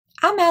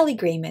I'm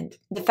GREYMOND,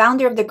 the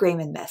founder of the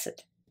GREYMOND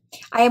method.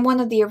 I am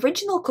one of the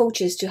original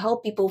coaches to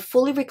help people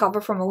fully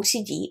recover from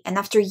OCD, and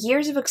after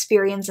years of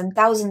experience and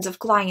thousands of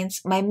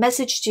clients, my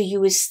message to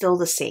you is still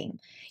the same.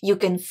 You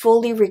can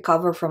fully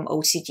recover from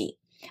OCD.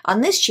 On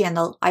this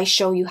channel, I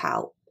show you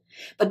how.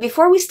 But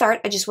before we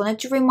start, I just wanted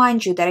to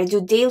remind you that I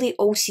do daily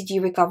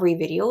OCD recovery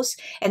videos,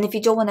 and if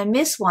you don't want to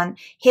miss one,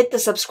 hit the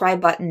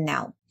subscribe button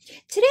now.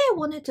 Today I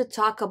wanted to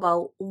talk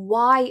about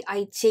why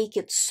I take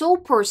it so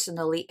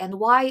personally and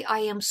why I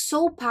am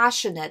so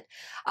passionate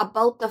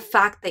about the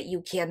fact that you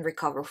can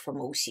recover from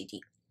OCD.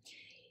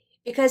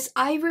 Because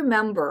I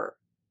remember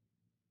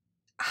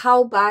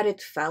how bad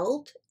it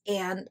felt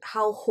and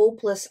how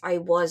hopeless I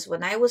was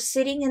when I was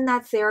sitting in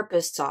that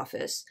therapist's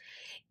office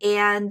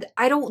and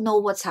I don't know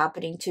what's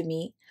happening to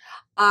me.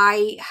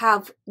 I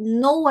have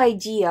no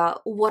idea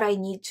what I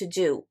need to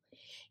do.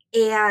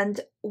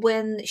 And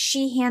when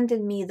she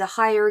handed me the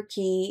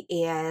hierarchy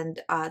and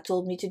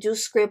told me to do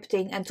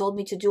scripting and told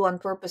me to do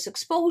on-purpose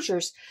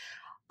exposures,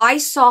 I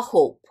saw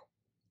hope.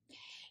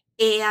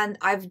 And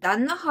I've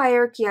done the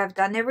hierarchy, I've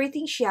done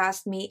everything she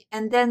asked me.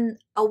 And then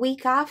a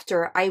week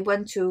after I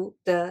went to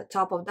the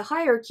top of the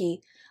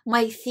hierarchy,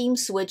 my theme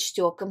switched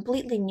to a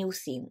completely new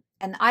theme.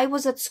 And I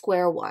was at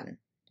square one.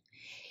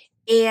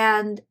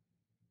 And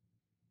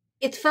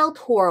it felt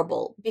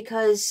horrible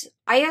because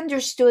I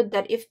understood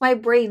that if my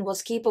brain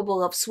was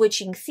capable of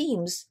switching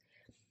themes,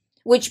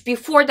 which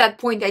before that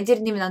point, I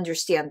didn't even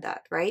understand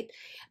that, right?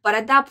 But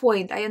at that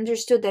point, I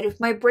understood that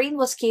if my brain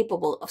was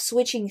capable of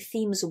switching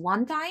themes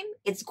one time,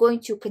 it's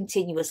going to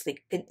continuously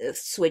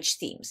switch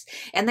themes.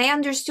 And I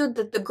understood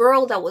that the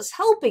girl that was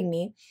helping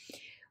me,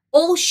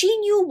 all she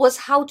knew was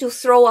how to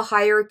throw a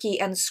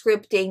hierarchy and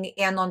scripting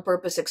and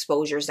on-purpose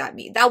exposures at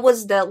me. That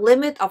was the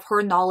limit of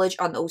her knowledge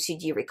on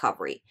OCD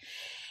recovery.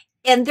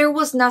 And there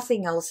was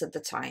nothing else at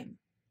the time.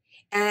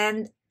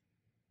 And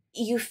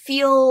you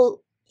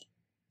feel,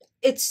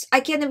 I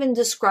can't even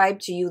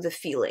describe to you the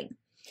feeling.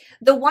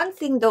 The one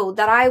thing though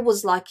that I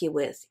was lucky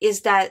with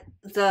is that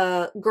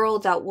the girl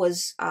that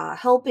was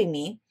helping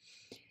me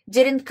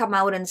didn't come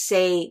out and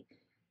say,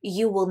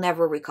 you will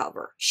never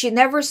recover. She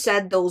never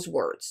said those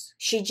words.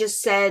 She just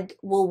said,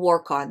 we'll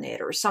work on it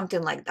or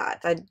something like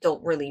that. I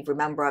don't really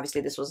remember.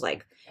 Obviously this was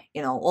like,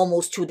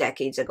 almost 2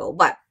 decades ago,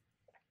 but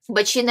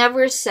she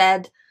never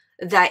said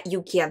that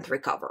you can't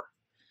recover.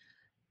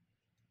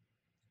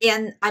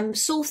 And I'm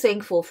so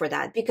thankful for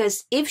that,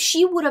 because if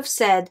she would have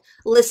said,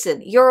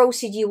 listen, your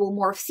OCD will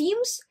morph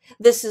themes,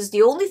 this is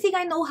the only thing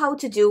I know how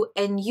to do,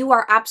 and you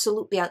are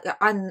absolutely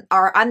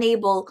are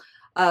unable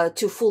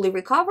to fully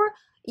recover,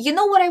 you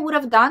know what I would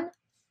have done?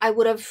 I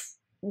would have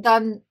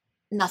done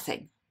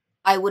nothing.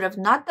 I would have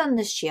not done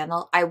this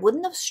channel. I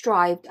wouldn't have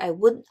strived. I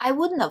wouldn't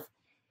have.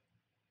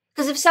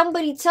 Because if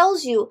somebody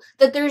tells you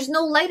that there's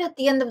no light at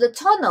the end of the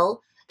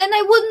tunnel, then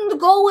I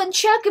wouldn't go and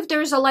check if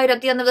there's a light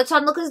at the end of the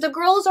tunnel, because the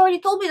girl has already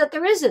told me that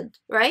there isn't,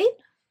 right?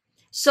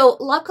 So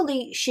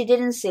luckily she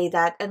didn't say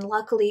that, and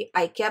luckily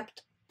I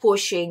kept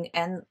pushing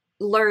and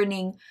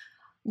learning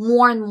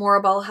more and more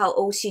about how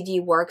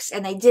OCD works,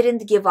 and I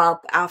didn't give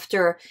up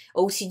after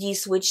OCD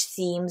switched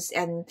themes,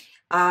 and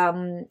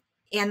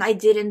I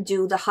didn't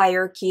do the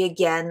hierarchy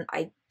again.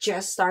 I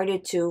just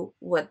started to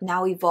what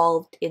now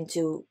evolved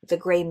into the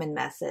GREYMOND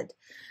method.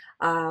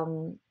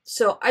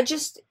 So I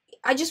just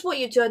want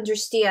you to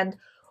understand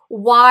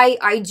why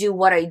I do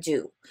what I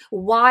do,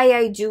 why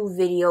I do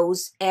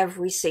videos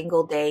every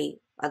single day,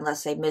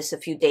 unless I miss a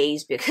few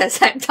days because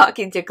I'm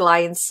talking to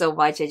clients so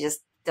much, I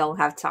just don't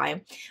have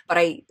time. But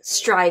I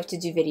strive to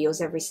do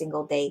videos every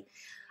single day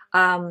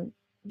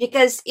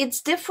because it's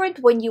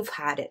different when you've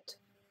had it,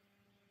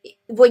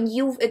 when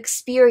you've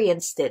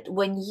experienced it,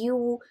 when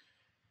you've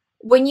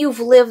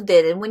lived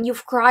it, and when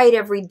you've cried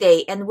every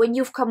day, and when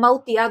you've come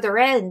out the other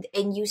end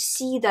and you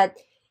see that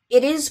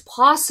it is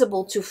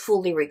possible to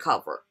fully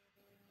recover.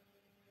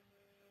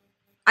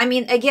 I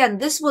mean, again,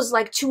 this was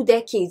like 2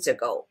 decades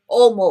ago,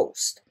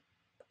 almost.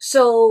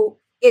 So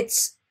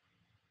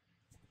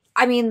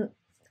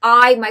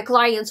my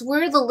clients,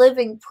 we're the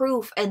living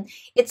proof, and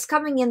it's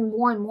coming in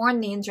more and more on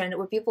the internet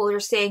where people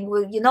are saying,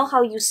 well, you know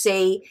how you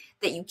say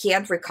that you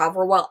can't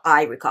recover? Well,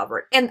 I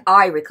recovered, and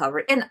I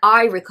recovered, and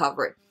I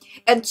recovered.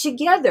 And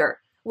together,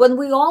 when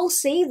we all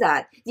say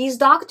that, these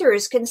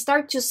doctors can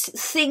start to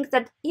think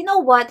that, you know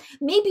what,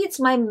 maybe it's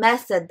my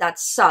method that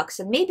sucks,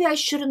 and maybe I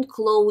shouldn't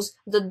close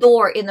the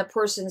door in a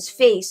person's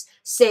face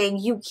saying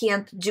you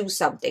can't do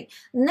something.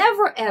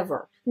 Never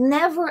ever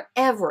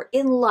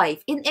in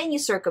life, in any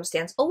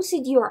circumstance,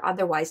 OCD or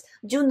otherwise,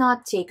 do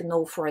not take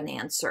no for an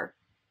answer.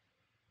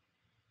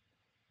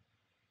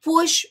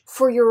 Push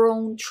for your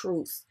own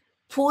truth.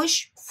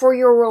 Push for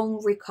your own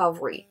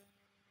recovery.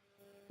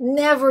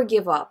 Never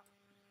give up.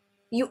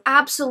 You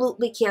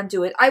absolutely can't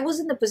do it. I was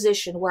in a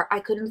position where I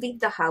couldn't leave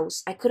the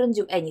house. I couldn't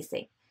do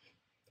anything.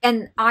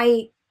 And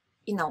you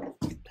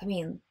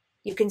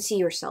can see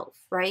yourself,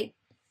 right?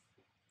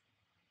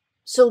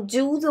 So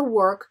do the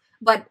work.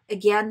 But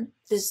again,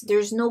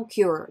 there's no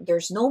cure.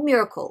 There's no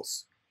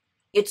miracles.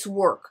 It's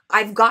work.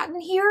 I've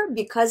gotten here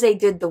because I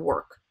did the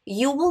work.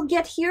 You will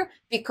get here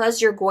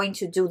because you're going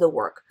to do the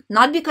work.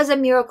 Not because a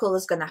miracle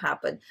is going to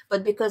happen,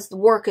 but because the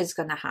work is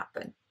going to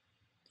happen.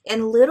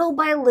 And little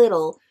by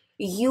little,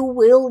 you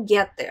will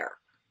get there.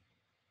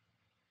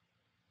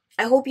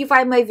 I hope you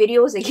find my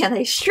videos. Again,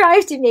 I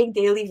strive to make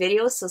daily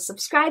videos, so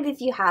subscribe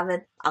if you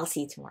haven't. I'll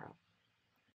see you tomorrow.